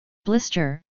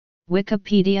Blister,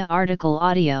 Wikipedia article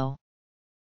audio.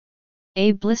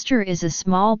 A blister is a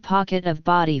small pocket of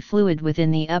body fluid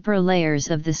within the upper layers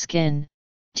of the skin,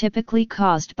 typically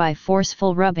caused by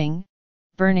forceful rubbing,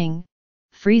 burning,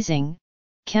 freezing,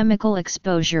 chemical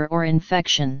exposure or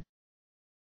infection.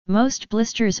 Most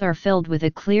blisters are filled with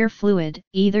a clear fluid,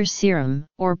 either serum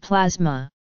or plasma.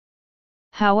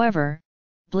 However,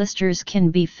 blisters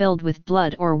can be filled with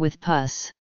blood or with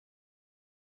pus.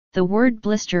 The word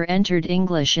blister entered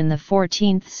English in the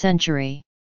 14th century.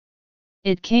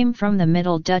 It came from the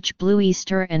Middle Dutch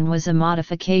Blister and was a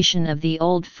modification of the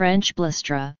Old French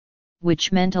blistre,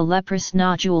 which meant a leprous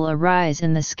nodule arise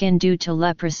in the skin due to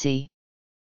leprosy.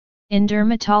 In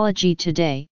dermatology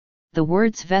today, the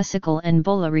words vesicle and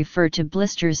bulla refer to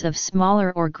blisters of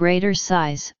smaller or greater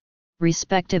size,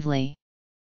 respectively.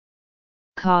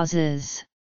 Causes: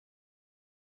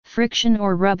 friction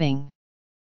or rubbing.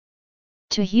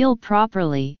 To heal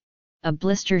properly, a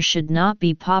blister should not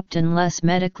be popped unless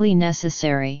medically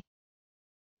necessary.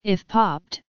 If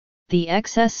popped, the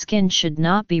excess skin should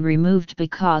not be removed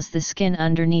because the skin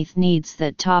underneath needs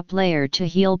that top layer to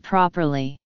heal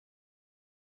properly.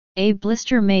 A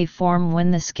blister may form when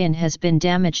the skin has been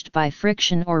damaged by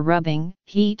friction or rubbing,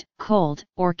 heat, cold,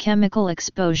 or chemical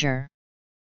exposure.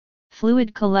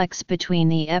 Fluid collects between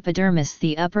the epidermis,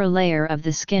 the upper layer of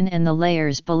the skin, and the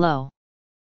layers below.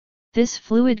 This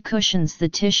fluid cushions the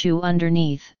tissue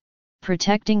underneath,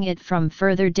 protecting it from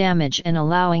further damage and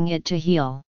allowing it to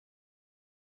heal.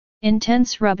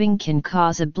 Intense rubbing can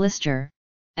cause a blister,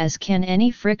 as can any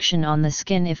friction on the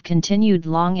skin if continued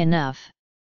long enough.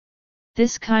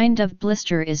 This kind of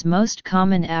blister is most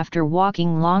common after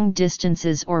walking long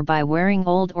distances or by wearing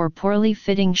old or poorly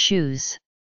fitting shoes.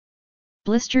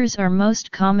 Blisters are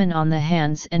most common on the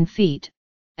hands and feet,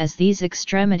 as these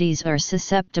extremities are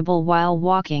susceptible while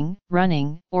walking,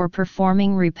 running, or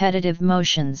performing repetitive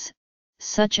motions,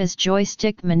 such as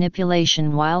joystick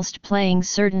manipulation whilst playing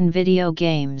certain video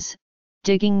games,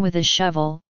 digging with a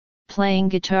shovel, playing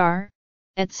guitar,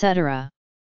 etc.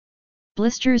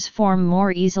 Blisters form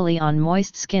more easily on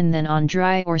moist skin than on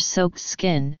dry or soaked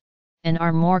skin, and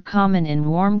are more common in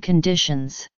warm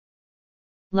conditions.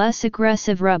 Less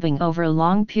aggressive rubbing over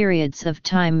long periods of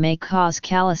time may cause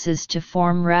calluses to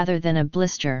form rather than a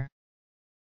blister.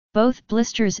 Both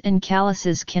blisters and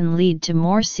calluses can lead to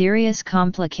more serious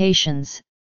complications,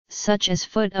 such as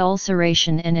foot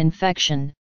ulceration and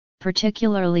infection,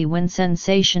 particularly when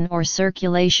sensation or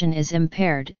circulation is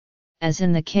impaired, as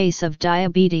in the case of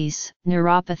diabetes,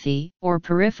 neuropathy, or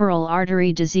peripheral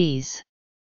artery disease.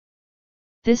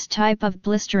 This type of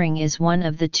blistering is one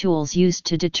of the tools used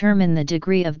to determine the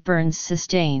degree of burns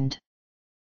sustained.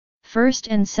 First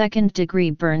and second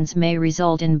degree burns may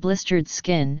result in blistered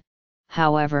skin,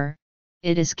 however,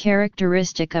 it is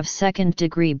characteristic of second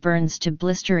degree burns to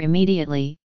blister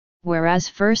immediately, whereas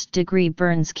first degree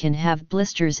burns can have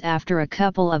blisters after a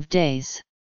couple of days.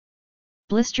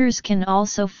 Blisters can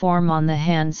also form on the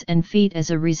hands and feet as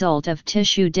a result of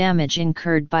tissue damage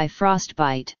incurred by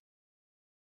frostbite.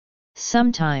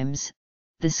 Sometimes,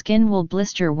 the skin will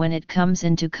blister when it comes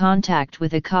into contact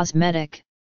with a cosmetic,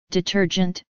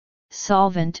 detergent,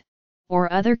 solvent,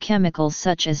 or other chemicals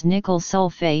such as nickel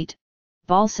sulfate,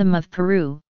 balsam of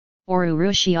Peru, or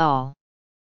urushiol.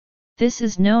 This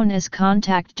is known as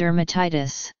contact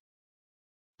dermatitis.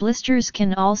 Blisters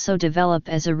can also develop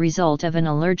as a result of an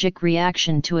allergic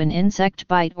reaction to an insect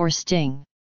bite or sting.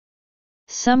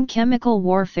 Some chemical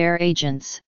warfare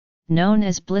agents, known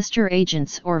as blister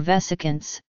agents or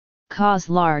vesicants, cause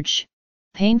large,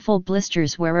 painful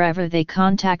blisters wherever they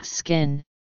contact skin.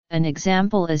 An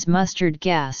example is mustard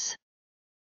gas.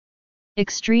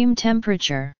 Extreme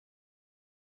temperature.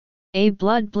 A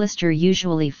blood blister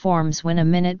usually forms when a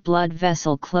minute blood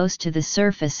vessel close to the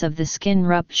surface of the skin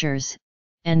ruptures,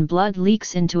 and blood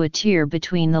leaks into a tear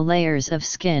between the layers of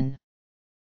skin.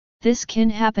 This can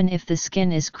happen if the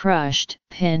skin is crushed,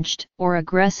 pinched, or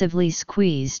aggressively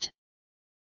squeezed.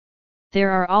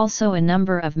 There are also a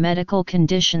number of medical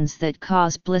conditions that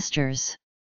cause blisters.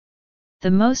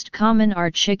 The most common are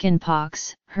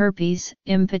chickenpox, herpes,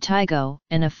 impetigo,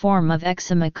 and a form of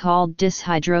eczema called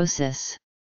dyshidrosis.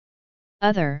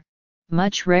 Other,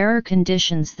 much rarer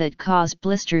conditions that cause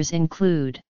blisters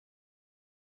include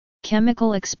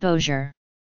chemical exposure.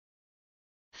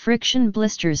 Friction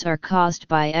blisters are caused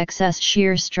by excess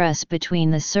shear stress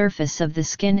between the surface of the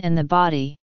skin and the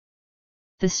body.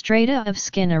 The strata of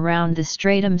skin around the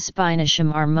stratum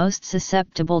spinaceum are most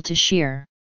susceptible to shear.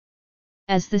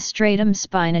 As the stratum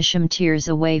spinaceum tears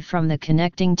away from the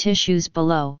connecting tissues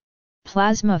below,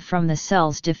 plasma from the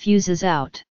cells diffuses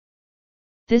out.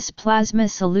 This plasma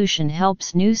solution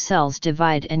helps new cells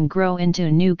divide and grow into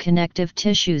new connective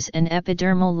tissues and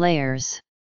epidermal layers.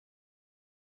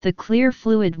 The clear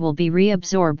fluid will be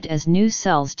reabsorbed as new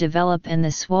cells develop and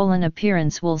the swollen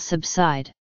appearance will subside.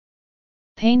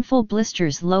 Painful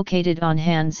blisters located on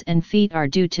hands and feet are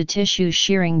due to tissue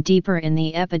shearing deeper in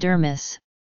the epidermis,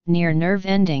 near nerve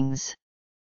endings.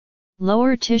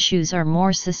 Lower tissues are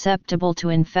more susceptible to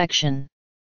infection.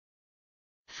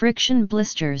 Friction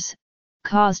blisters,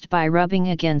 caused by rubbing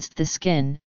against the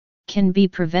skin, can be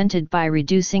prevented by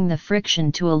reducing the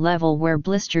friction to a level where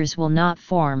blisters will not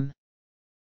form.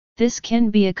 This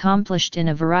can be accomplished in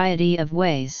a variety of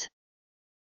ways.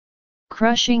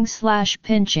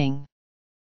 Crushing/pinching.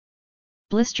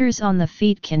 Blisters on the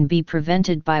feet can be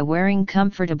prevented by wearing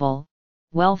comfortable,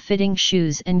 well-fitting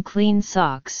shoes and clean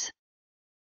socks.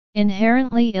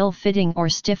 Inherently ill-fitting or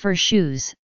stiffer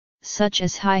shoes, such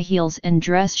as high heels and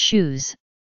dress shoes,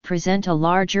 present a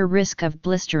larger risk of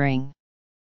blistering.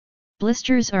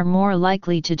 Blisters are more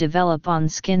likely to develop on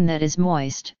skin that is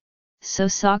moist, so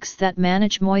socks that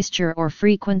manage moisture or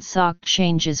frequent sock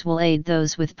changes will aid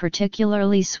those with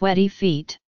particularly sweaty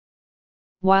feet.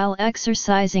 While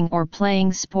exercising or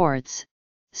playing sports,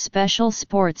 special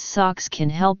sports socks can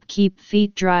help keep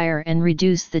feet drier and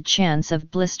reduce the chance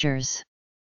of blisters.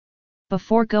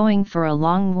 Before going for a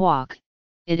long walk,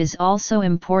 it is also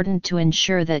important to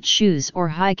ensure that shoes or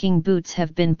hiking boots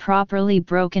have been properly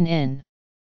broken in.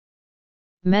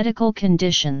 Medical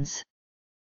conditions.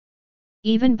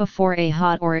 Even before a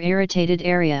hot or irritated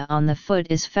area on the foot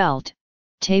is felt,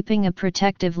 taping a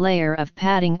protective layer of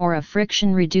padding or a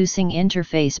friction-reducing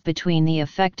interface between the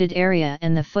affected area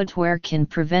and the footwear can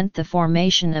prevent the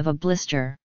formation of a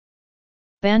blister.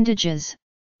 Bandages,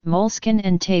 moleskin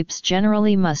and tapes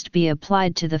generally must be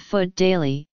applied to the foot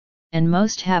daily, and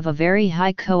most have a very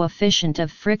high coefficient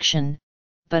of friction,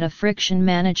 but a friction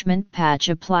management patch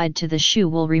applied to the shoe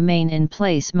will remain in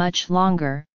place much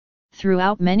longer,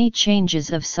 throughout many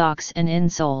changes of socks and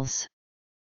insoles.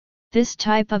 This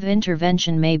type of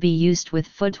intervention may be used with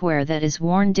footwear that is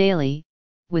worn daily,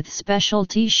 with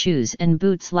specialty shoes and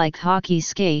boots like hockey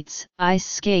skates, ice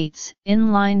skates,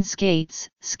 inline skates,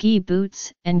 ski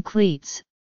boots, and cleats,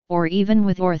 or even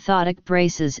with orthotic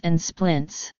braces and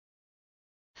splints.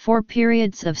 For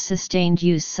periods of sustained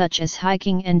use such as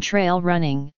hiking and trail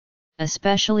running,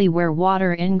 especially where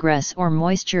water ingress or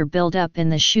moisture buildup in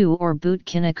the shoe or boot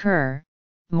can occur,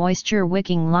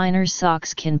 moisture-wicking liner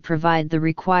socks can provide the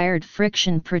required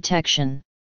friction protection.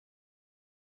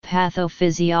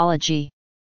 Pathophysiology.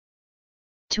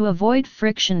 To avoid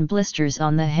friction blisters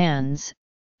on the hands,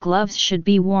 gloves should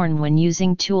be worn when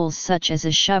using tools such as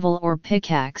a shovel or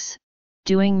pickaxe,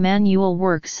 doing manual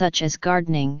work such as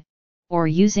gardening, or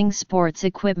using sports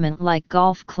equipment like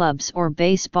golf clubs or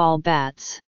baseball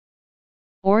bats.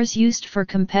 Oars used for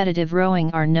competitive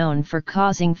rowing are known for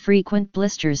causing frequent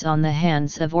blisters on the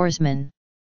hands of oarsmen.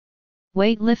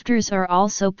 Weightlifters are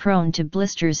also prone to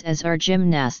blisters, as are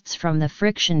gymnasts, from the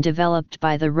friction developed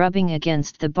by the rubbing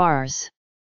against the bars.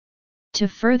 To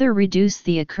further reduce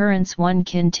the occurrence, one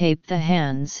can tape the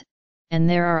hands, and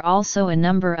there are also a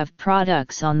number of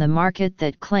products on the market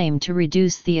that claim to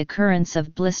reduce the occurrence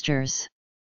of blisters.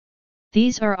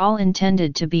 These are all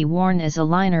intended to be worn as a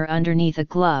liner underneath a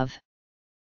glove.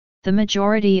 The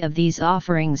majority of these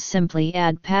offerings simply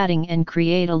add padding and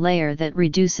create a layer that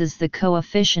reduces the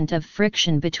coefficient of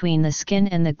friction between the skin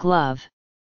and the glove.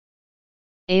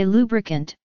 A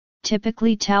lubricant,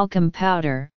 typically talcum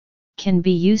powder, can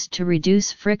be used to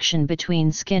reduce friction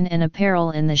between skin and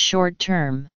apparel in the short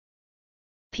term.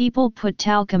 People put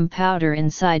talcum powder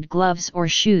inside gloves or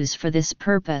shoes for this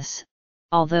purpose,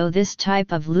 although this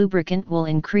type of lubricant will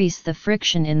increase the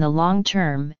friction in the long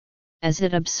term, as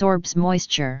it absorbs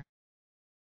moisture.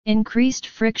 Increased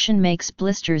friction makes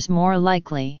blisters more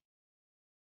likely.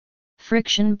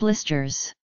 Friction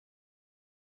blisters.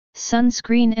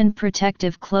 Sunscreen and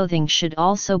protective clothing should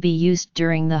also be used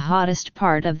during the hottest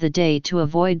part of the day to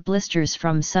avoid blisters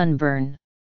from sunburn.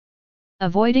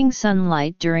 Avoiding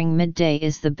sunlight during midday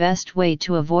is the best way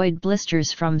to avoid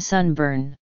blisters from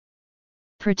sunburn.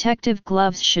 Protective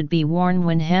gloves should be worn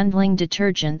when handling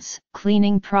detergents,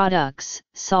 cleaning products,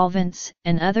 solvents,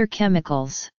 and other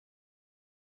chemicals.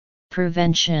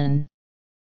 Prevention.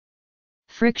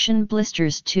 Friction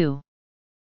blisters 2.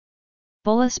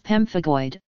 Bullous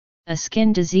pemphigoid, a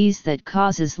skin disease that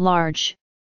causes large,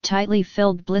 tightly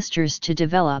filled blisters to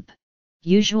develop,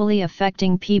 usually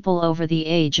affecting people over the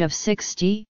age of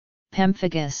 60,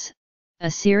 pemphigus,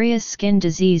 a serious skin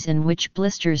disease in which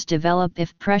blisters develop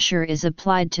if pressure is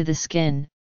applied to the skin.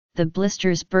 The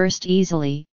blisters burst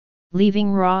easily,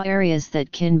 leaving raw areas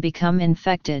that can become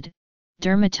infected,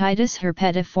 Dermatitis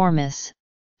herpetiformis,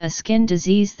 a skin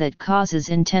disease that causes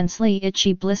intensely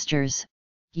itchy blisters,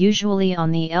 usually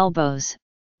on the elbows,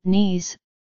 knees,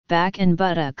 back and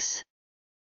buttocks.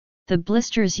 The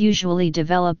blisters usually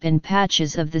develop in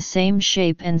patches of the same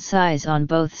shape and size on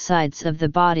both sides of the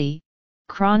body.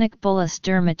 Chronic bullous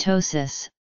dermatosis,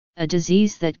 a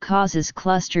disease that causes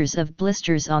clusters of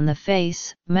blisters on the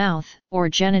face, mouth, or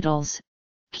genitals.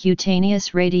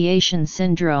 Cutaneous radiation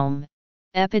syndrome,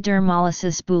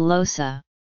 epidermolysis bullosa.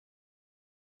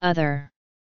 Other